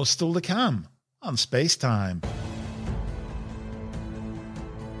lots more still to come on Space Time.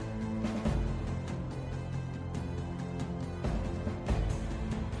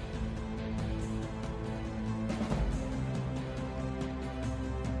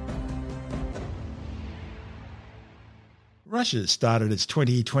 Russia started its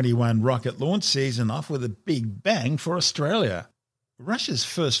 2021 rocket launch season off with a big bang for Australia. Russia's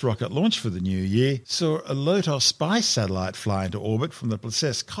first rocket launch for the new year saw a Lotos spy satellite fly into orbit from the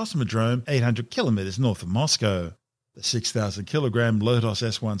Plesetsk Cosmodrome 800 kilometres north of Moscow. The 6,000-kilogram Lotos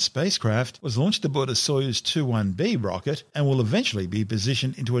S1 spacecraft was launched aboard a Soyuz 21B rocket and will eventually be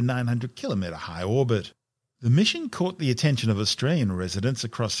positioned into a 900-kilometre high orbit. The mission caught the attention of Australian residents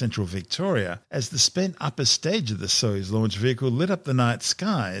across central Victoria as the spent upper stage of the Soyuz launch vehicle lit up the night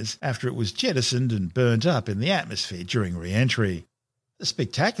skies after it was jettisoned and burnt up in the atmosphere during re-entry. The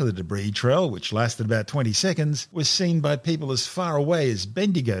spectacular debris trail, which lasted about 20 seconds, was seen by people as far away as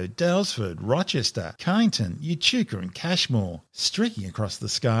Bendigo, Daylesford, Rochester, Kyneton, Echuca and Cashmore, streaking across the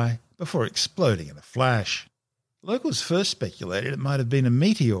sky before exploding in a flash. Locals first speculated it might have been a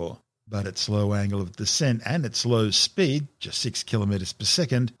meteor, but its low angle of descent and its low speed, just 6 kilometres per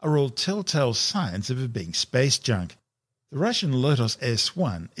second, are all telltale signs of it being space junk. The Russian Lotos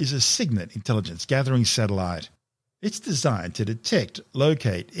S1 is a SIGINT intelligence gathering satellite. It's designed to detect,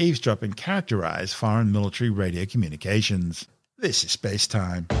 locate, eavesdrop and characterise foreign military radio communications. This is Space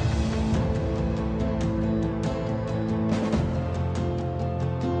Time.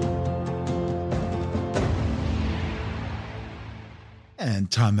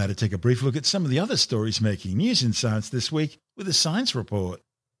 And time now to take a brief look at some of the other stories making news in science this week with a Science Report.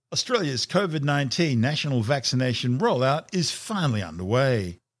 Australia's COVID-19 national vaccination rollout is finally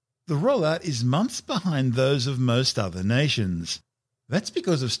underway. The rollout is months behind those of most other nations. That's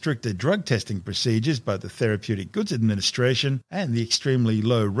because of stricter drug testing procedures by the Therapeutic Goods Administration and the extremely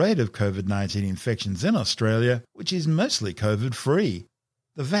low rate of COVID-19 infections in Australia, which is mostly COVID-free.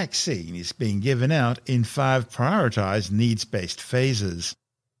 The vaccine is being given out in 5 prioritised needs-based phases.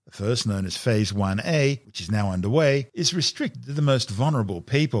 The first, known as Phase 1A, which is now underway, is restricted to the most vulnerable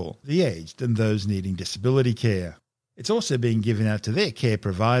people, the aged and those needing disability care. It's also being given out to their care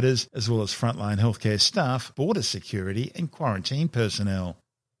providers, as well as frontline healthcare staff, border security and quarantine personnel.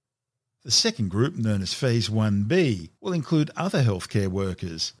 The second group, known as Phase 1B, will include other healthcare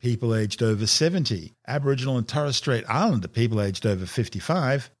workers, people aged over 70, Aboriginal and Torres Strait Islander people aged over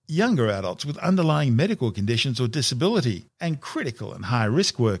 55, younger adults with underlying medical conditions or disability, and critical and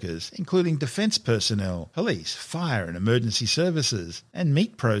high-risk workers, including defence personnel, police, fire and emergency services, and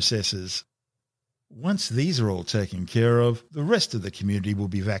meat processors. Once these are all taken care of, the rest of the community will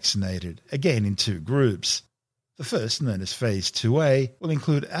be vaccinated, again in 2 groups. The first, known as Phase 2A, will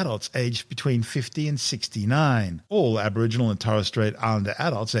include adults aged between 50 and 69, all Aboriginal and Torres Strait Islander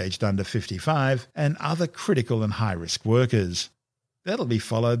adults aged under 55, and other critical and high-risk workers. That'll be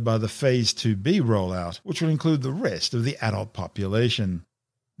followed by the Phase 2B rollout, which will include the rest of the adult population.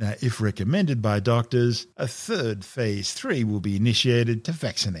 Now, if recommended by doctors, a third Phase 3 will be initiated to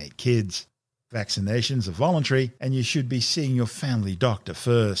vaccinate kids. Vaccinations are voluntary and you should be seeing your family doctor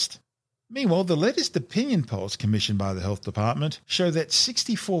first. Meanwhile, the latest opinion polls commissioned by the Health Department show that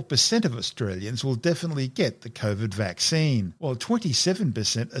 64% of Australians will definitely get the COVID vaccine, while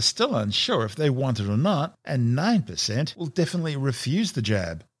 27% are still unsure if they want it or not, and 9% will definitely refuse the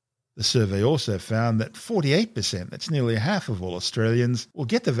jab. The survey also found that 48%, that's nearly half of all Australians, will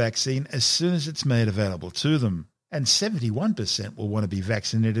get the vaccine as soon as it's made available to them, and 71% will want to be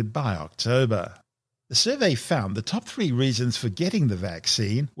vaccinated by October. The survey found the top 3 reasons for getting the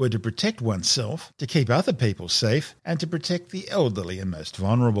vaccine were to protect oneself, to keep other people safe, and to protect the elderly and most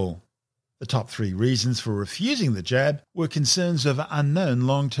vulnerable. The top 3 reasons for refusing the jab were concerns over unknown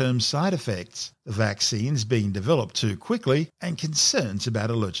long-term side effects, the vaccines being developed too quickly, and concerns about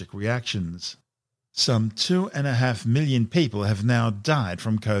allergic reactions. Some 2.5 million people have now died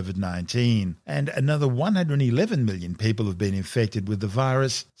from COVID-19, and another 111 million people have been infected with the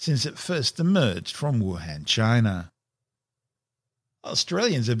virus since it first emerged from Wuhan, China.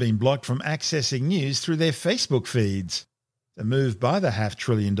 Australians have been blocked from accessing news through their Facebook feeds. The move by the $500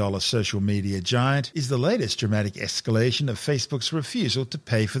 billion social media giant is the latest dramatic escalation of Facebook's refusal to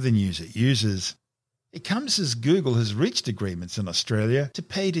pay for the news it uses. It comes as Google has reached agreements in Australia to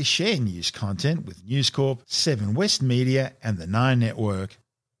pay to share news content with News Corp, 7 West Media and the 9 Network.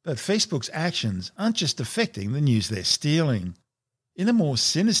 But Facebook's actions aren't just affecting the news they're stealing. In a more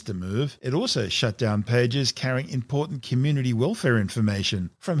sinister move, it also shut down pages carrying important community welfare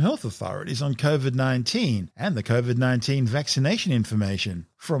information from health authorities on COVID-19 and the COVID-19 vaccination information,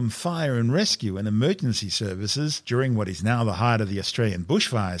 from fire and rescue and emergency services during what is now the height of the Australian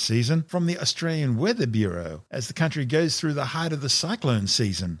bushfire season, from the Australian Weather Bureau as the country goes through the height of the cyclone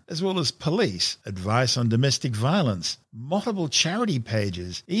season, as well as police, advice on domestic violence, multiple charity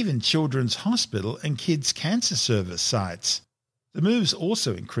pages, even Children's Hospital and Kids Cancer Service sites. The move's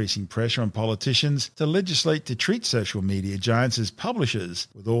also increasing pressure on politicians to legislate to treat social media giants as publishers,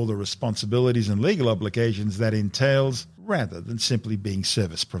 with all the responsibilities and legal obligations that entails, rather than simply being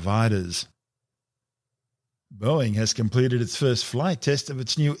service providers. Boeing has completed its first flight test of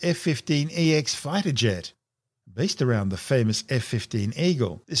its new F-15EX fighter jet. Based around the famous F-15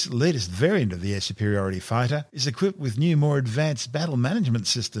 Eagle, this latest variant of the air superiority fighter is equipped with new, more advanced battle management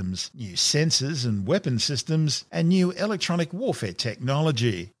systems, new sensors and weapon systems, and new electronic warfare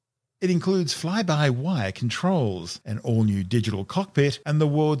technology. It includes fly-by-wire controls, an all-new digital cockpit, and the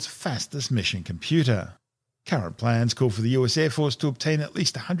world's fastest mission computer. Current plans call for the US Air Force to obtain at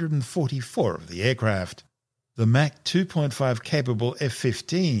least 144 of the aircraft. The Mach 2.5 capable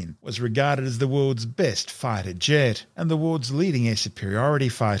F-15 was regarded as the world's best fighter jet and the world's leading air superiority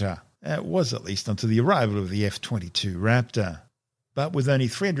fighter. It was at least until the arrival of the F-22 Raptor. But with only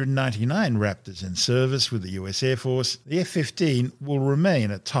 399 Raptors in service with the US Air Force, the F-15 will remain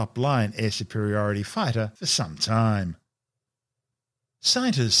a top-line air superiority fighter for some time.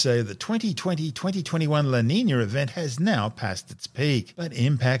 Scientists say the 2020-2021 La Niña event has now passed its peak, but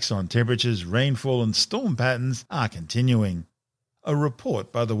impacts on temperatures, rainfall and storm patterns are continuing. A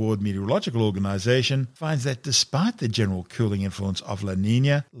report by the World Meteorological Organization finds that despite the general cooling influence of La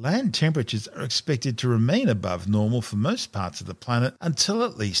Niña, land temperatures are expected to remain above normal for most parts of the planet until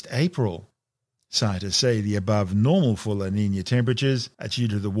at least April. Scientists say the above normal for La Niña temperatures are due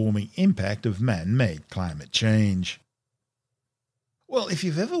to the warming impact of man-made climate change. Well, if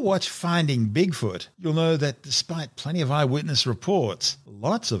you've ever watched Finding Bigfoot, you'll know that despite plenty of eyewitness reports,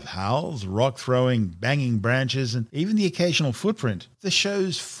 lots of howls, rock throwing, banging branches, and even the occasional footprint, the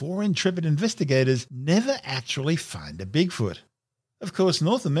show's 4 intrepid investigators never actually find a Bigfoot. Of course,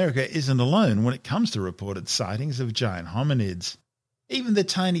 North America isn't alone when it comes to reported sightings of giant hominids. Even the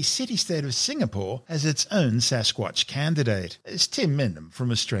tiny city-state of Singapore has its own Sasquatch candidate, as Tim Mendham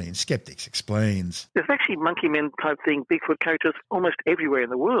from Australian Skeptics explains. There's actually monkey men type thing, Bigfoot characters almost everywhere in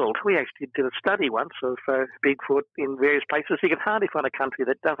the world. We actually did a study once of Bigfoot in various places. You can hardly find a country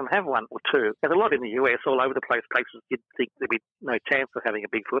that doesn't have one or two. There's a lot in the US, all over the place, places you'd think there'd be no chance of having a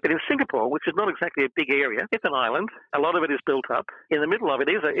Bigfoot. But in Singapore, which is not exactly a big area, it's an island. A lot of it is built up. In the middle of it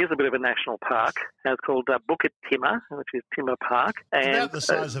is a bit of a national park. It's called Bukit Timah, which is Timah Park. It's about the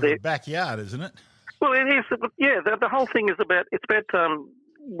size of a backyard, isn't it? Well, it is. Yeah, the whole thing is about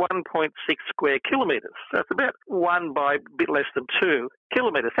 1.6 square kilometres. So it's about 1 by a bit less than 2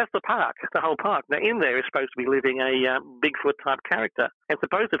 kilometres. That's the park, the whole park. Now, in there is supposed to be living a Bigfoot-type character, and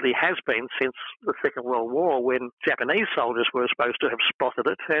supposedly has been since the Second World War, when Japanese soldiers were supposed to have spotted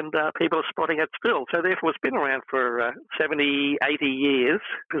it, and people are spotting it still. So therefore, it's been around for 70, 80 years.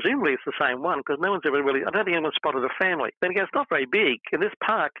 Presumably it's the same one, because no one's ever really, I don't think anyone's spotted a family. Then again, it's not very big, and this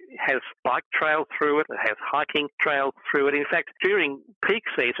park has bike trail through it, it has hiking trail through it. In fact, during peak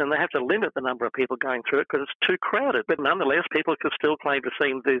season, they have to limit the number of people going through it because it's too crowded. But nonetheless, people could still claim to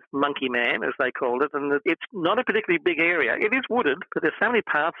see the monkey man, as they called it, and it's not a particularly big area. It is wooded, but there's so many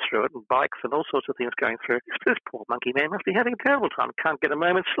paths through it, and bikes and all sorts of things going through. This poor monkey man must be having a terrible time, can't get a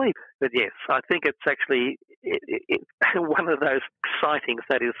moment's sleep. But yes, I think it's actually one of those sightings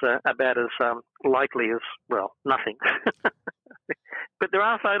that is about as likely as, well, nothing. But there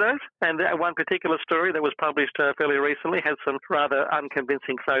are photos, and one particular story that was published fairly recently has some rather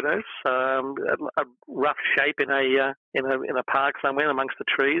unconvincing photos. A rough shape in a park somewhere amongst the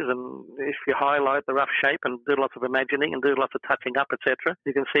trees, and if you highlight the rough shape and do lots of imagining and do lots of touching up, etc.,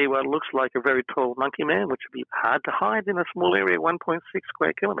 you can see what looks like a very tall monkey man, which would be hard to hide in a small area, 1.6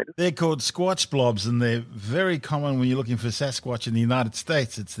 square kilometres. They're called squatch blobs, and they're very common when you're looking for Sasquatch in the United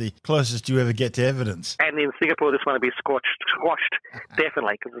States. It's the closest you ever get to evidence. And in Singapore, this one will be squashed,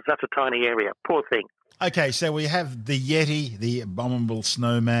 definitely, because it's such a tiny area. Poor thing. Okay, so we have the Yeti, the abominable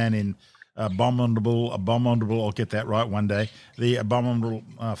snowman in abominable, I'll get that right one day. The abominable,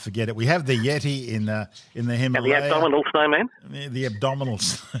 forget it. We have the Yeti in the Himalaya. And the abdominal snowman? The abdominal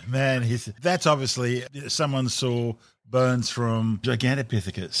snowman. That's obviously, someone saw bones from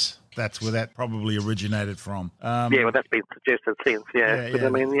Gigantopithecus. That's where that probably originated from. Well, that's been suggested since, But I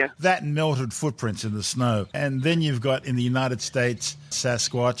mean, that melted footprints in the snow. And then you've got, in the United States,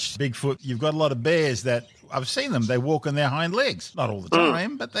 Sasquatch, Bigfoot. You've got a lot of bears that, I've seen them, they walk on their hind legs. Not all the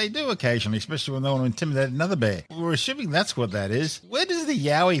time, but they do occasionally, especially when they want to intimidate another bear. We're assuming that's what that is. Where does the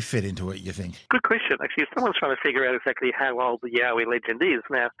Yowie fit into it, you think? Good question. Actually, someone's trying to figure out exactly how old the Yowie legend is.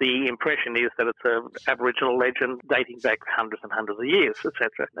 Now, the impression is that it's an Aboriginal legend dating back hundreds and hundreds of years,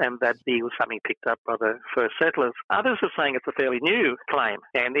 etc., and that it was something picked up by the first settlers. Others are saying it's a fairly new claim,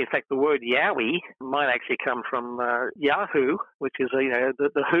 and in fact, the word Yowie might actually come from Yahoo, which is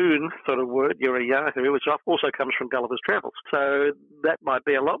the hoon sort of word. You're a Yahoo, which also comes from Gulliver's Travels. So that might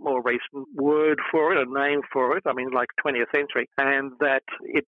be a lot more recent word for it, a name for it, I mean, like 20th century, and that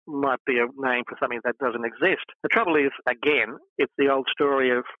it might be a name for something that doesn't exist. The trouble is, again, it's the old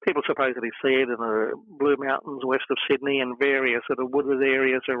story of people supposedly see it in the Blue Mountains west of Sydney and various sort of wooded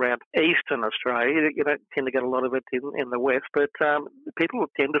areas around eastern Australia. You don't tend to get a lot of it in the west, but people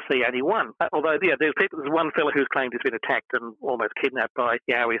tend to see only one. Although, there's one fellow who's claimed he's been attacked and almost kidnapped by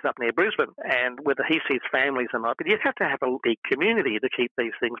Yowies up near Brisbane, and whether he sees families or not, but you have to have a big community to keep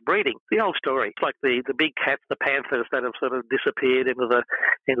these things breeding. The old story. It's like the big cats, the panthers that have sort of disappeared into the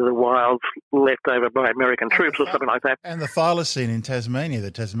wilds, left over by American troops or something like that. And the thylacine in Tasmania,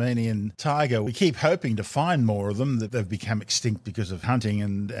 the Tasmanian tiger, we keep hoping to find more of them, that they've become extinct because of hunting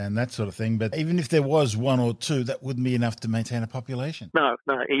and that sort of thing. But even if there was one or two, that wouldn't be enough to maintain a population. No,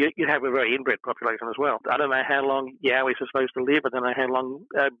 you have a very inbred population as well. I don't know how long Yowies are supposed to live. I don't know how long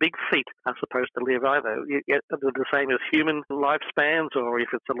big feet are supposed to live either. The same as human lifespans, or if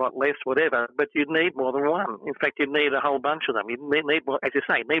it's a lot less, whatever. But you need more than one. In fact, you need a whole bunch of them. You need more, as you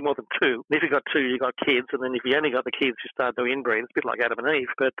say, need more than two. And if you've got two, you've got kids, and then if you only got the kids, you start to inbreed. It's a bit like Adam and Eve.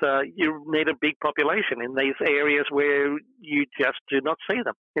 But you need a big population in these areas where you just do not see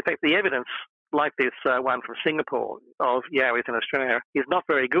them. In fact, the evidence, like this one from Singapore of Yowies in Australia, is not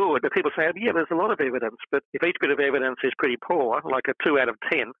very good. But people say, there's a lot of evidence. But if each bit of evidence is pretty poor, like a 2 out of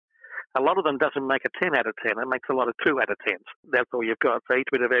 10, a lot of them doesn't make a 10 out of 10. It makes a lot of 2 out of 10s. That's all you've got. So each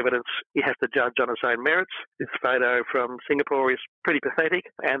bit of evidence you have to judge on its own merits. This photo from Singapore is pretty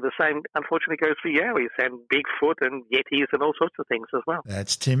pathetic. And the same, unfortunately, goes for Yowies and Bigfoot and Yetis and all sorts of things as well.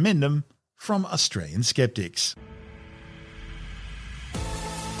 That's Tim Mindham from Australian Skeptics.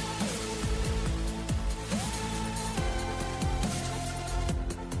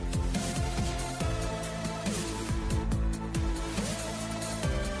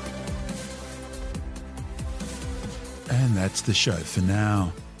 And that's the show for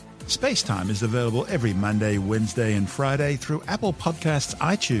now. SpaceTime is available every Monday, Wednesday and Friday through Apple Podcasts,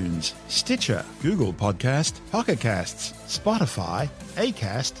 iTunes, Stitcher, Google Podcast, Pocket Casts, Spotify,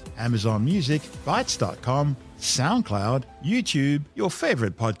 Acast, Amazon Music, Bytes.com, SoundCloud, YouTube, your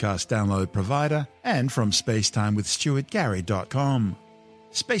favourite podcast download provider, and from spacetimewithstuartgary.com.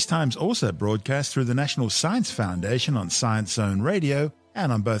 SpaceTime's also broadcast through the National Science Foundation on Science Zone Radio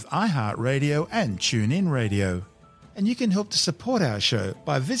and on both iHeartRadio and TuneIn Radio. And you can help to support our show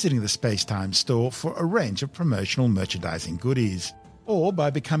by visiting the SpaceTime store for a range of promotional merchandising goodies. or by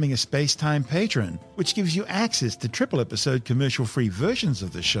becoming a SpaceTime patron, which gives you access to triple-episode commercial-free versions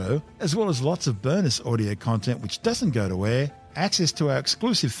of the show, as well as lots of bonus audio content which doesn't go to air, access to our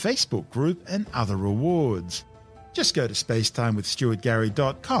exclusive Facebook group, and other rewards. Just go to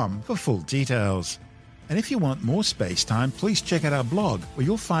spacetimewithstuartgary.com for full details. And if you want more SpaceTime, please check out our blog, where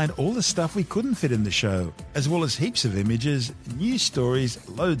you'll find all the stuff we couldn't fit in the show, as well as heaps of images, news stories,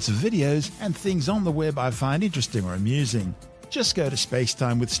 loads of videos, and things on the web I find interesting or amusing. Just go to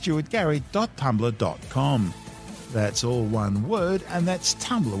spacetimewithstuartgary.tumblr.com. That's all one word, and that's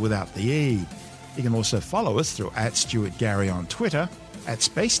Tumblr without the E. You can also follow us through @StuartGary on Twitter,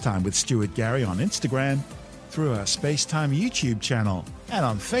 @SpaceTimeWithStuartGary on Instagram, through our SpaceTime YouTube channel, and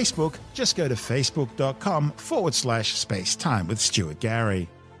on Facebook, just go to facebook.com/SpaceTime with Stuart Gary.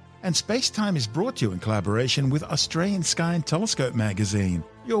 And SpaceTime is brought to you in collaboration with Australian Sky and Telescope magazine,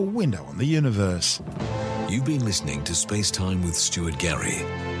 your window on the universe. You've been listening to SpaceTime with Stuart Gary.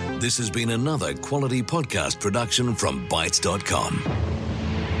 This has been another quality podcast production from Bytes.com.